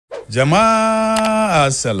Jama'a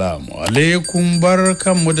assalamu alaikum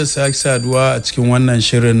barkanmu da sake saduwa a cikin wannan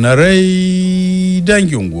shirin na Rai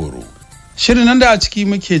Dangin goro. Shirin nan da a ciki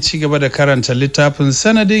muke ci gaba da karanta littafin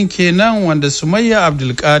Sanadin Kenan wanda Sumayya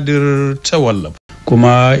Abdulkadir ta wallafa.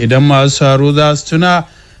 Kuma idan masu saro za su tuna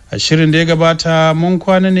a shirin da ya gabata mun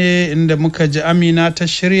kwana ne inda muka ji Amina ta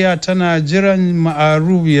shirya tana jiran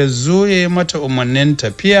Ma'aruf ya zo ya mata umarnin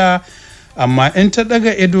tafiya. Amma in ta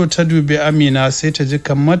daga ido ta dubi Amina sai ta ji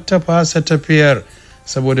kamar ta fasa tafiyar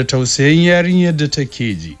saboda tausayin yarinyar da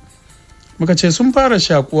take ji. Muka ce sun fara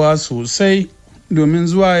shakuwa sosai domin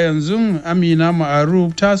zuwa yanzu Amina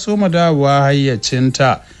Ma'aruf ta soma dawowa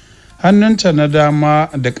hayyacinta. Hannunta na dama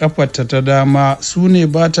da kafarta ta dama su ne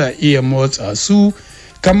ba ta iya motsa su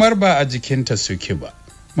kamar ba a jikinta suke ba.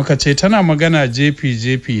 Muka ce tana magana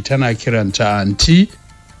jefi-jefi tana kiranta anti.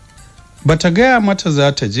 Bata gaya mata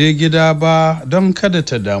za ta je gida ba don kada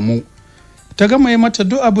ta damu. Ta gama yi mata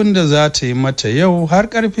duk abin da za ta yi mata yau har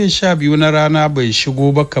karfe 12 na rana bai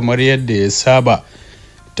shigo ba kamar yadda ya saba.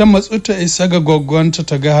 Ta matsu ta isa ga gwaggonta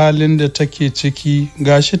ta ga halin da take ciki,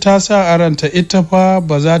 gashi ta sa aranta ita fa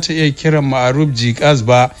ba za ta iya kiran Ma'aruf jikas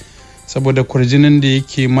ba saboda kurjinin da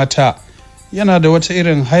yake mata. Yana da wata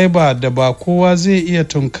irin haiba da ba kowa zai iya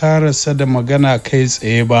tunkararsa da magana kai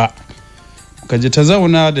tsaye ba. Kaji ta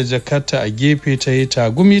zauna da jakarta a gefe ta yi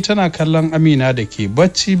tagumi tana kallon Amina da ke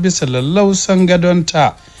bacci bisa lallausan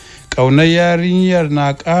gadonta. Ƙaunar yarinyar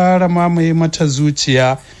na ƙara mamaye mata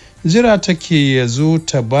zuciya. Jira take ya zo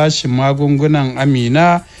ta bashi magungunan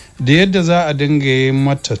Amina da yadda za a dinga yi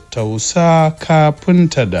mata tausa kafin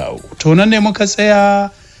ta dawo. To nan ne muka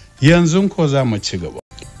tsaya, yanzu ko za mu ci gaba.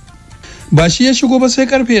 Ba shi ya shigo ba sai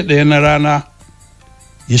karfe 1 na rana.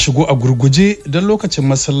 Ya shigo a gurguje don lokacin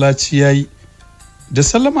masallaci ya yi. Da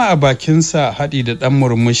sallama a bakinsa haɗi da ɗan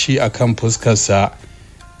murmushi a kan fuskarsa,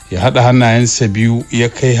 ya haɗa hannayensa biyu ya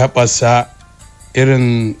kai haɓasa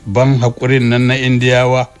irin ban haƙurin nan na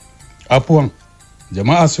Indiyawa. Afuwan,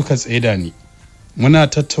 jama'a suka tsaida ni, muna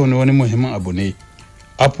tattauna wani muhimmin abu ne.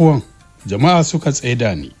 Afuwan, jama'a suka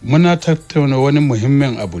tsaida ni, muna tattauna wani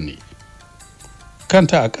muhimmin abu ne.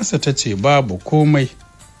 Kanta a ƙasa ta ce babu komai.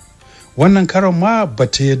 Wannan karon ma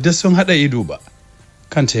bata yadda sun haɗa ido ba.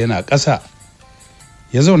 Kanta yana ƙasa.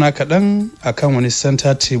 Ya zauna kaɗan a kan wani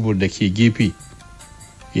center table da ke gefe.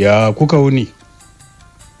 Ya kuka wuni?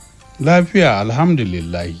 Lafiya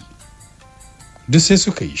alhamdulillahi. Duk sai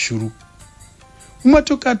suka yi shiru.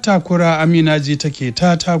 Matuƙar takura Amina ji take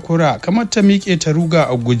ta takura kamar ta miƙe ta ruga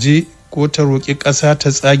a guje ko ta roƙi ƙasa ta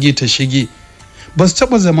tsage ta shige. Ba su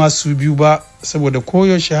taɓa zama su biyu ba saboda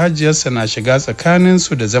koyaushe hajiyarsa na shiga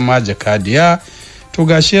tsakaninsu da zama jakadiya. To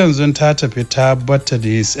gashi yanzu ta tafi ta batta da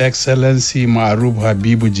His Excellency Ma'aruf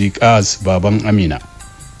Habibu Jikas baban Amina.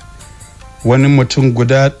 Wani mutum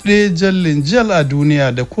guda ɗaya jallin jal a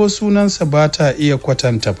duniya da ko sunansa ba ta iya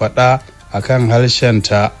kwatanta faɗa a kan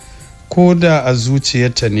harshenta ko da a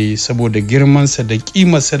zuciyarta ne saboda girmansa da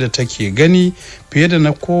ƙimarsa da take gani fiye da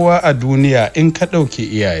na kowa a duniya in ka ɗauke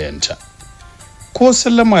iyayenta. Ko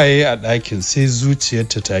sallama ya yi a ɗakin sai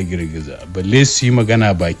zuciyarta ta girgiza balle su yi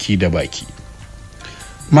magana baki da baki.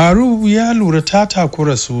 Ma'aruf ya lura ta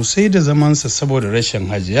takura sosai da zamansa saboda rashin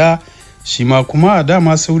hajiya, shi ma kuma a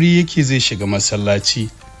dama sauri yake zai shiga masallaci.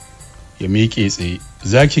 Ya miƙe tsaye,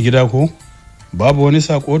 za ki gida ko? Babu wani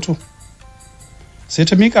sakoto? Sai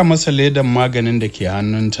ta miƙa masa ledan maganin da ke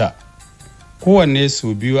hannunta. Kowanne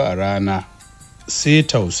sau 2 a rana, sai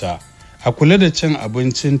tausa. A kula da cin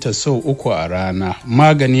abincinta sau 3 a rana,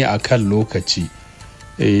 magani a kan lokaci.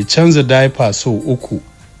 Canza diaper sau 3,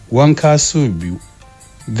 wanka sau 2.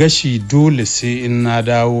 Gashi dole sai in na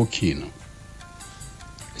dawo kenan.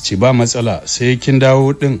 Ce ba matsala sai kin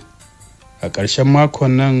dawo din. A ƙarshen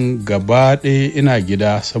makon nan gaba ɗaya ina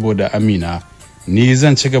gida saboda Amina, ni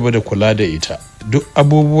zan ci gaba da kula da ita. Duk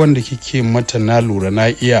abubuwan da kike mata na lura na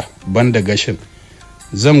iya banda gashin.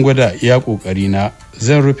 Zan gwada iya ƙoƙarina,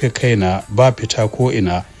 zan rufe kaina ba fita ko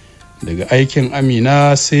ina. Daga aikin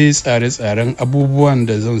Amina sai tsare-tsaren abubuwan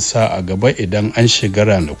da zan sa a gaba idan an shiga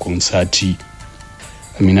ranakun sati.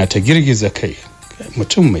 Amina ta girgiza kai,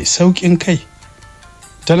 mutum mai sauƙin kai.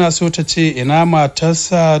 Tana so ta ce ina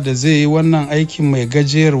matarsa da zai yi wannan aikin mai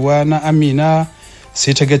gajiyarwa na Amina,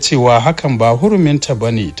 sai ta ga cewa hakan ba huruminta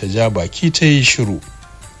ba ne, ta ja baki ta yi shiru.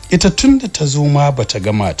 Ita tun da ta zo ma ba ta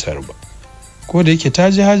ga matar ba. Ko da yake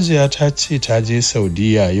ta ji hajiya ta ce ta je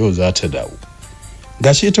Saudiya yau za ta dawo.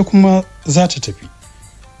 Gashi ita kuma za ta tafi.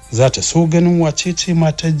 Za ta so ganin wace ce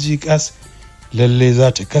matar jikas. Lalle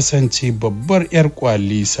za ta kasance babbar 'yar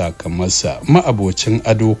kwali sakamarsa ma'abocin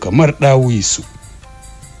ado kamar ɗawisu.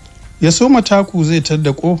 ya so mataku zai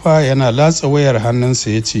tadda kofa yana latsa wayar hannunsa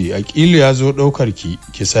ya ce aƙilu ya zo ɗaukar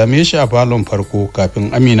ki same shi a falon farko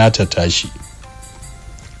kafin Amina ta tashi.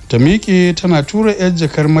 Ta miƙe tana tura 'yar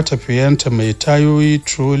jakar matafiyanta mai tayoyi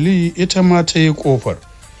troli ita ma ta yi ƙofar.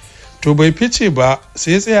 To bai fice ba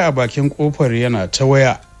sai tsaya a bakin ƙofar yana ta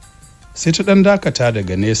waya. Sai ta ɗan dakata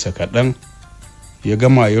daga nesa kaɗan. Ya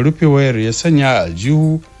gama ya rufe wayar ya sanya a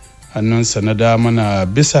aljihu, hannunsa na dama na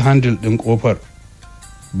bisa handil ɗin ƙofar.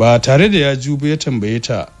 Ba tare da ya juba ya tambaye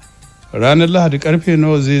ta, ranar Lahadi karfe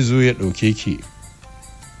nawa zai zo ya ɗauke ki?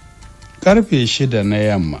 Karfe 6 na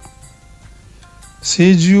yamma.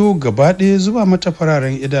 Sai jiyo gaba ɗaya zuba mata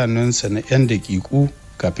fararen idanunsa na 'yan daƙiƙu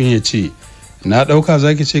kafin ya ce, na ɗauka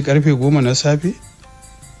za ki ce karfe 10 na safe?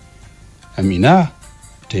 Amina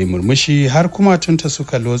ta yi murmushi har kumatunta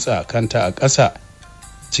suka lotsa kanta a ƙasa,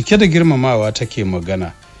 cike da girmamawa take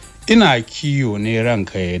magana. Ina kiyo ne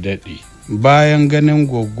ranka ya daɗe. Bayan ganin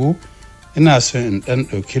goggo ina son in ɗan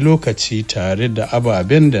ɗauki lokaci tare da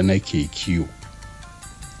ababen da nake kiwo.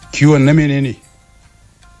 Kiwon na menene?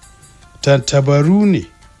 Tattabaru ne.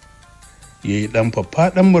 Ya yi ɗan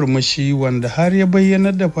faffaɗan murmushi wanda har ya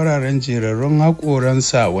bayyanar da fararen jerarrun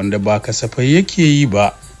haƙoransa wanda ba kasafai yake yi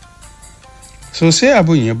ba. Sosai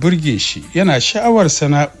abin ya burge shi, yana sha'awar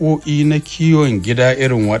sana'o'i na kiwon gida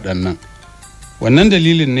irin waɗannan. Wannan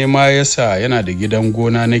dalilin ne ma yasa yana da gidan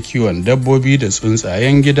gona na kiwon dabbobi da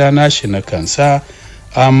tsuntsayen gida nashi na kansa,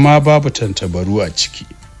 amma babu tantabaru a ciki.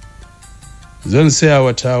 Zan saya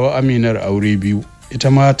wa tawa Aminar aure 2, ita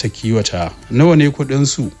ma ta kiwata. Nawa ne kuɗin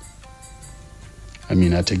su?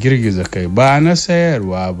 Amina ta girgiza kai. Ba na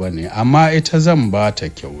sayarwa ba ne, amma ita zan ba ta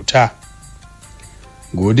kyauta.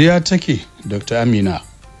 Godiya take, Dr. Amina.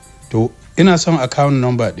 To, ina son account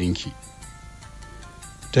number ɗinki.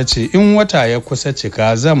 Ta ce in wata ya kusa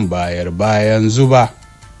cika zan bayar bayan zuba.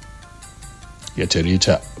 Ya tare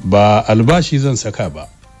ta, ba albashi zan saka ba,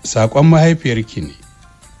 saƙon mahaifiyarki ne.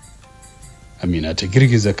 Amina ta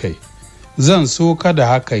girgiza kai. Zan so kada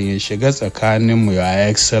hakan ya shiga tsakaninmu ya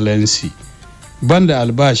excellency. Banda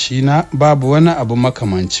albashi na babu wani abu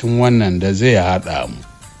makamancin wannan da zai haɗa mu.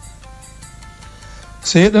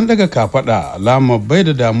 Sai ya ɗan daga kafaɗa alamar bai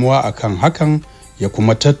da damuwa akan hakan, ya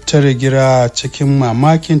kuma tattara gira cikin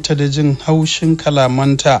mamakin ta da jin haushin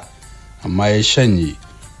kalamanta, amma ya shanye.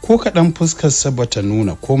 Ko kaɗan fuskarsa bata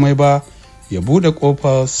nuna komai ba. Ya buɗe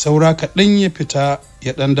ƙofa saura kaɗan ya fita,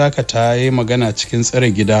 ya ɗan dakata ya yi magana cikin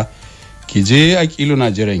tsare gida. Ki je Aƙilu na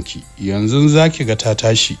jiranki, yanzu za ki ga ta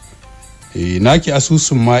tashi. Naki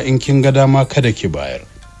asusun ma in kin ga dama kada ki bayar.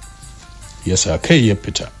 Ya sa kai ya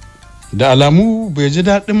fita. Da alamu bai ji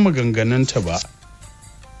daɗin maganganunta ba.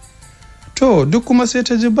 To duk kuma sai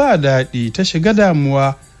ta ji ba daɗi, ta shiga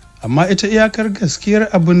damuwa, amma ita iyakar gaskiyar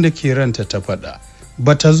abin da ke ranta ta faɗa.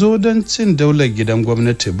 Ba ta zo don cin daular gidan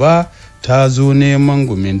gwamnati ba, ta zo neman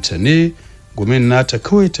guminta ne. Gumin nata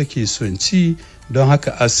kawai take son ci, don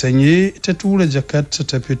haka a sanye ta tura jakarta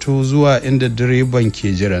ta fito zuwa inda direban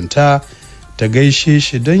ke jiranta, ta gaishe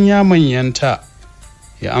shi don ya manyanta.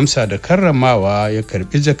 Ya amsa da karramawa, ya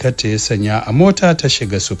karbi jakarta ya sanya a mota ta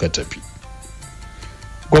shiga suka tafi.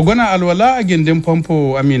 Gwagwana alwala a gindin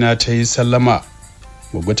famfo Amina ta yi sallama.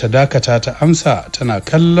 Gwagwa ta dakata ta amsa tana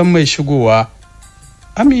kallon mai shigowa.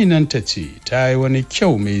 Aminanta ce ta yi wani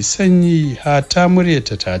kyau mai sanyi, hata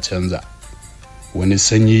muryarta ta canza. Wani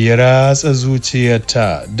sanyi ya ratsa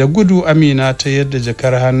zuciyarta, da gudu Amina ta yadda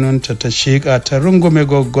jakar hannunta ta sheƙa ta rungume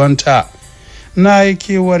gwaggonta. Na yi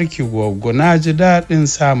kewarki gwaggo, na ji daɗin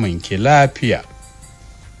samun ki lafiya.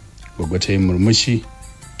 Gwaggo ta yi murmushi.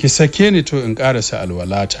 Ki sake ni to in ƙarasa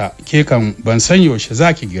alwalata, ke kan ban san yaushe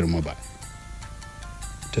za ki girma ba.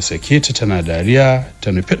 Ta sake ta tana dariya,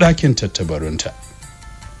 ta nufi ɗakin tattabarunta.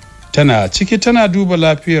 Tana ciki tana duba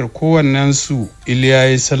lafiyar kowannensu. Iliya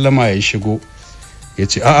ya sallama ya shigo. Ya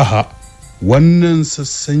ce a'a, wannan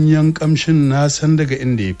sassanyan ƙamshin na san daga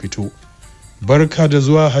inda ya fito. Barka da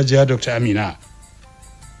zuwa Hajiya Dr. Amina.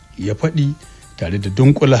 Ya faɗi tare da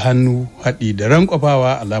dunkula hannu, haɗi da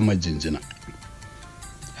rankwafawa alamar jinjina.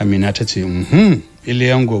 Amina ta ce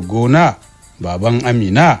Iliyan goggona, baban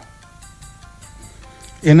Amina.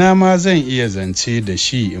 Ina ma zan iya zance da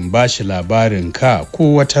shi in ba shi labarin ka,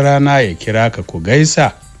 ko wata rana ya kira ka ku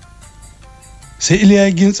gaisa. Sai Iliya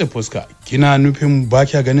ya gintse fuska. Kina nufin ba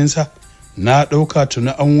kya ganin sa? Na ɗauka tuni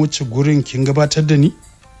an wuce gurin kin gabatar da ni.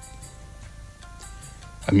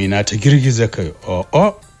 Amina ta girgiza kai.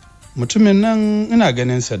 Oh, mutumin nan ina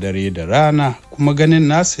ganin sa dare da rana, kuma ganin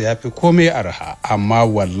nasa ya fi komai arha, amma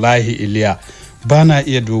wallahi Iliya ba na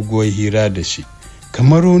iya doguwar hira da shi.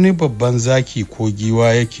 Kamar wani babban zaki ko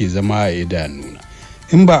giwa yake zama a idanuna.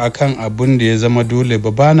 In ba akan abin da ya zama dole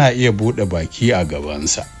ba na iya buɗe baki a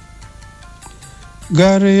gabansa.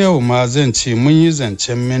 Gare yau ma zan ce mun yi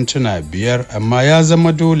zancen mintuna 5 amma ya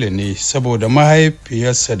zama dole ne saboda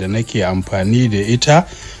mahaifiyarsa da nake amfani da ita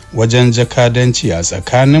wajen jakadanci a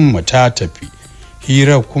tsakanin mu ta tafi.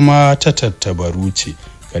 Hira kuma ta tattabaru ce,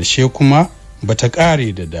 ƙarshe kuma bata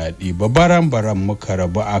ƙare da daɗi ba. Baran muka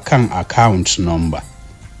rabu akan account number.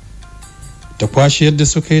 Ta kwashi yadda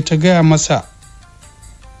suka yi ta gaya masa.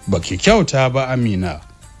 Baki kyauta ba Amina,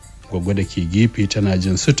 gwaggo da ke gefe tana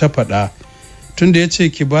jin su ta faɗa. Tunda ya ce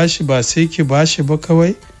ki bashi ba sai ki bashi ba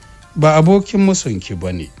kawai, ba abokin musonki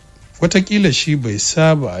ba ne. Wataƙila shi bai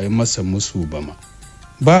saba a yi masa musu ba ma.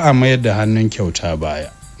 Ba a mayar da hannun kyauta baya,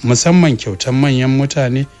 musamman kyautan manyan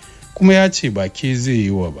mutane, kuma ya ce ba ke zai yi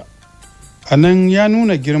wa ba. A nan ya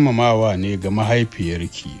nuna girmamawa ne ga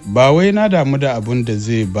mahaifiyarki, ba wai na damu da abin da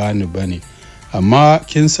zai bani ba ne, amma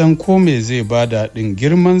kin san ko me zai ba daɗin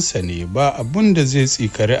girmansa ne, ba abin da zai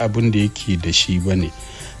tsikari abin da yake da shi ba ne.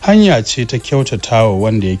 Hanya ce ta kyautata wa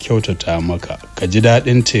wanda ya kyautata maka, ka ji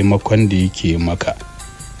daɗin taimakon da yake maka.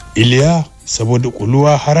 Iliya, saboda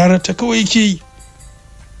ƙuluwa harara ta kawai ke.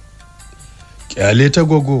 Kyale ta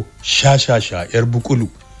gogo, sha yar bukulu.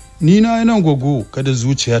 Ni na nan gogo, kada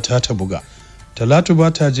zuciyata ta buga. Talatu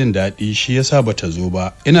ba ta jin daɗi, shi yasa ba ta zo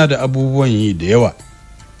ba. Ina da abubuwan yi da yawa.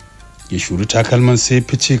 Ya shuri takalman sai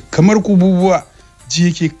fice kamar kububuwa, ji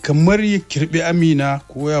yake kamar ya kirɓi Amina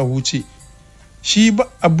ko ya huce. Shi ba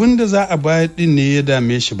abin da za a bayar din ne ya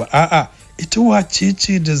dame shi ba, a'a ita wace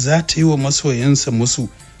ce da za ta yi wa masoyansa musu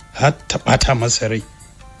har ta ɓata masa rai.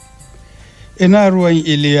 Ina ruwan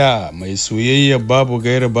Iliya mai soyayya babu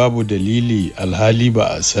gaira babu dalili, alhali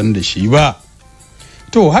ba a san da shi ba.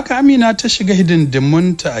 To haka Amina ta shiga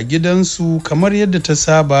hidindimunta a gidansu kamar yadda ta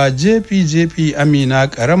saba. Jefi Amina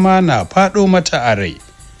ƙarama na faɗo mata a rai.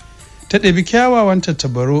 Ta ɗabi kyawawan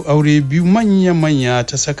tattabaru aure 2 manya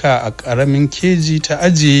ta saka a ƙaramin keji ta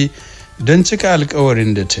ajiye don cika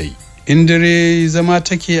alkawarin da ta yi. In dare zama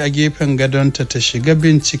take a gefen gadonta ta shiga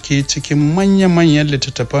bincike cikin manya-manyan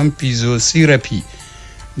littattafan physiotherapy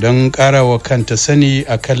don ƙarawa kanta sani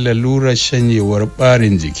a kan lalurar shanyewar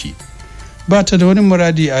ɓarin jiki. Ba ta da wani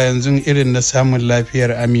muradi a yanzu irin na samun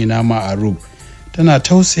lafiyar Amina Ma'aruf. Tana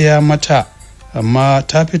tausaya mata, amma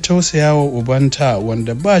ta fi tausaya wa ubanta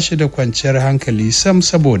wanda ba shi da kwanciyar hankali sam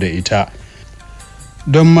saboda ita.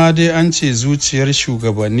 Don ma dai an ce zuciyar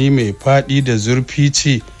shugabanni mai faɗi da zurfi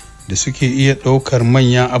ce da suke iya ɗaukar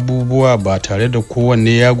manyan abubuwa ba tare da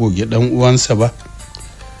kowanne ya goge ɗan uwansa ba.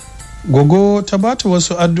 Gogo ta bata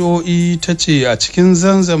wasu addu'o'i, ta ce a cikin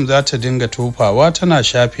zanzam za ta dinga tofawa tana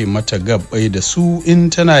shafe mata gabbai da su in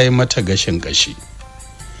tana yi mata gashin kashi.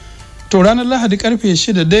 To ranar Lahadi karfe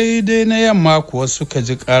 6 daidai na yamma kuwa suka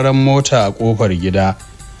ji karan mota a kofar gida.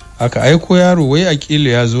 Aka aiko yaro wai Akilu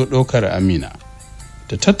ya zo ɗaukar Amina.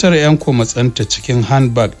 Ta tattara 'yan komatsanta cikin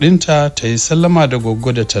handbag ɗinta, ta yi sallama da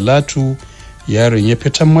Goggo da Talatu. Yaron ya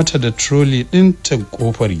fitan mata da trolley ɗinta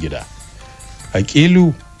kofar gida.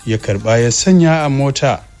 Akilu ya karba ya sanya a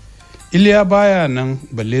mota. Iliya baya nan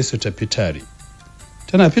balle su tafi tare.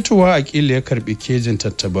 Tana fitowa Akilu ya karbi kejin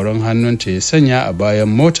tattabaron hannunta ya sanya a bayan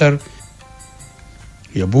motar.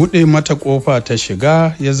 Ya buɗe mata ƙofa ta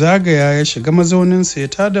shiga, ya zagaya ya shiga mazauninsa ya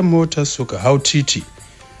tada motar suka hau titi.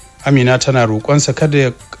 Amina tana roƙonsa kada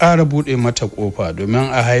ya ƙara buɗe mata ƙofa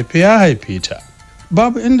domin a haife ya haife ta.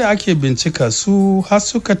 Babu inda ake bincika su har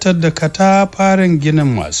suka tadda katafaren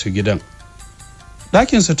ginin masu gidan.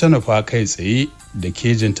 Ɗakinsu ta nufa kai tsaye da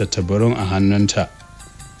kejin tattabarun a hannunta.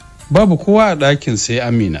 Babu kowa a ɗakin sai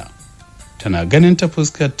Amina. Tana ganin ta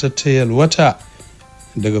fuskar ta yalwata.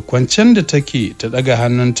 Daga kwancen da take ta ɗaga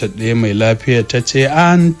hannunta ɗaya mai lafiya ta ce,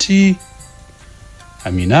 "Anti."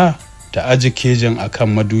 Amina ta aji kejin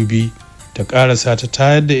akan madubi, ta ƙarasa ta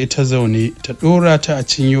tayar da ita zaune, ta ɗora ta a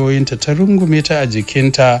cinyoyinta, ta rungume ta a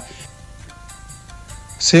jikinta.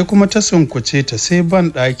 Sai kuma ta sunkuce ta sai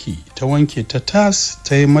ban ɗaki, ta wanke ta tas,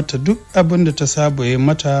 ta yi mata duk abin da ta saba yi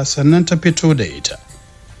mata, sannan ta fito da ita.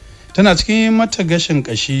 Tana cikin yi mata gashin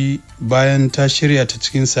ƙashi. Bayan ta shirya ta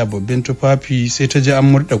cikin sababbin tufafi sai ta ji an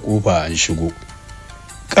murɗa ƙofa an shigo.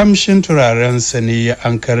 Ƙamshin turarensa ne ya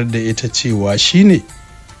ankar da ita cewa shi ne.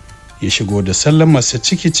 Ya shigo da sallamarsa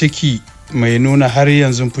ciki mai nuna har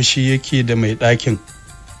yanzu fushi yake da mai ɗakin.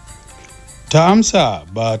 Ta amsa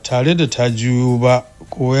ba tare da ta juyo ba,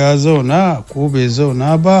 ko ya zauna ko bai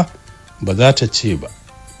zauna ba za ta ce ba.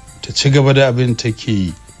 Ta ci gaba da abin take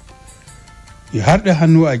yi. Ya harɗe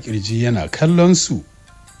hannu a ƙirji yana kallon su.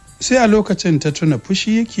 Sai a lokacin ta tuna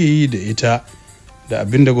fushi yake yi da ita da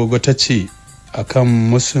abin da gogo ta ce akan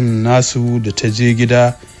musun nasu da ta je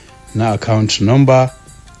gida na account number.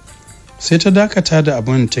 Sai ta dakata da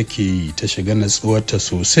abin take yi, ta shiga natsuwarta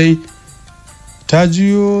sosai. ta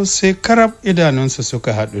juyo sai karab idanunsa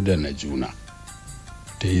suka haɗu da na juna.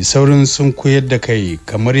 Ta yi saurin sun koyar da kai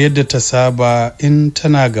kamar yadda ta saba in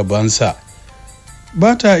tana gabansa.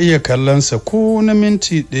 Ba ta iya kallonsa ko na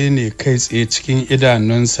minti ɗaya ne kai tsaye cikin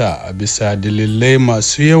idanunsa a bisa dalilai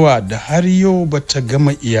masu yawa da har yau ba ta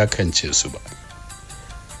gama iyakance su ba.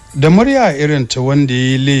 Da murya irin ta wanda ya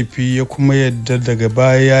yi laifi ya kuma yadda daga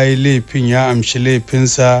baya ya yi laifin ya amshi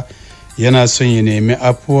laifinsa yana son ya nemi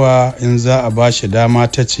afuwa in za a ba shi dama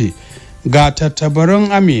ta ce, ga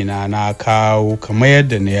tattabarin Amina na kawo kamar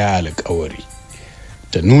yadda na yi alkawari.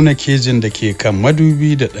 Ta nuna kejin da ke kan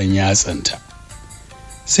madubi da ɗan yatsanta.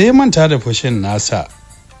 Sai ya manta da fushin nasa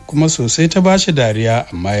kuma sosai ta ba shi dariya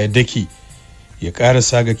amma ya daki. Ya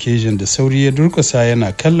ƙarasa ga kejin da sauri ya durƙusa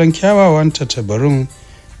yana kallon kyawawan tattabarun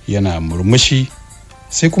yana murmushi.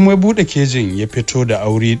 Sai kuma ya buɗe kejin ya fito da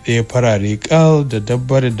aure ɗaya farare ƙal da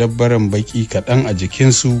dabbare-dabbaren baƙi kaɗan a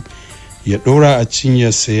jikinsu ya ɗora a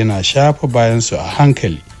cinyarsa yana shafa bayansu a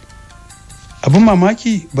hankali. Abin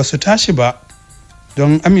mamaki ba su tashi ba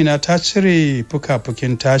don Amina ta cire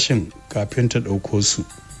fuka-fukin tashin kafin ta ɗauko su.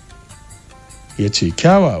 Ya ce,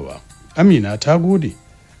 kyawawa, Amina ta gode,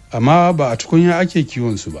 amma ba a tukunya ake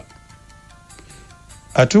kiwonsu ba.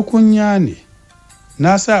 A tukunya ne,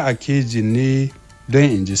 na sa a kejin ne don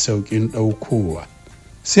in ji sauƙin ɗaukowa,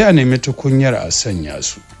 sai a nemi tukunyar a sanya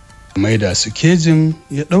su. Maida su kejin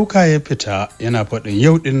ya ɗauka ya fita yana faɗin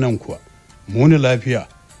yau ɗin nan kuwa, muni lafiya.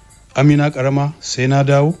 Amina ƙarama sai na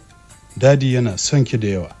dawo, dadi yana son ki da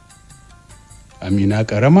yawa. Amina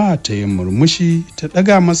ƙarama ta yi murmushi ta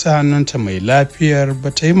ɗaga masa hannunta mai lafiyar ba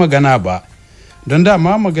ta yi magana ba, don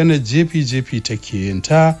dama magana jefi-jefi take yin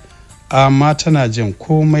ta, amma tana jin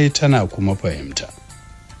komai tana kuma fahimta.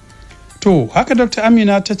 To, haka Dr.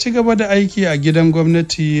 Amina ta ci gaba da aiki a gidan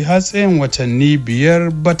gwamnati har tsayin watanni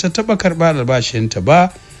 5 ba ta taɓa karɓar albashinta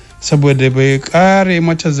ba, saboda bai ƙare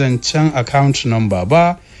mata zancen account number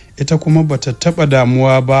ba, ita kuma ba ta taɓa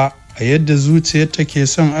damuwa ba a yadda zuciyar take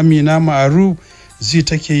son Amina Ma'aruf zai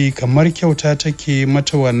take yi kamar kyauta take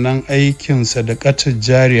mata wannan aikin sadakatar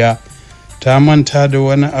jariya. Ta manta da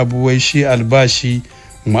wani abu wai shi albashi,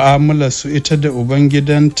 mu'amalar su ita da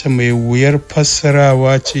ubangidanta mai wuyar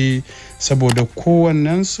fassarawa ce saboda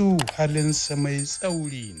kowannensu halinsa mai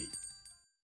tsauri ne.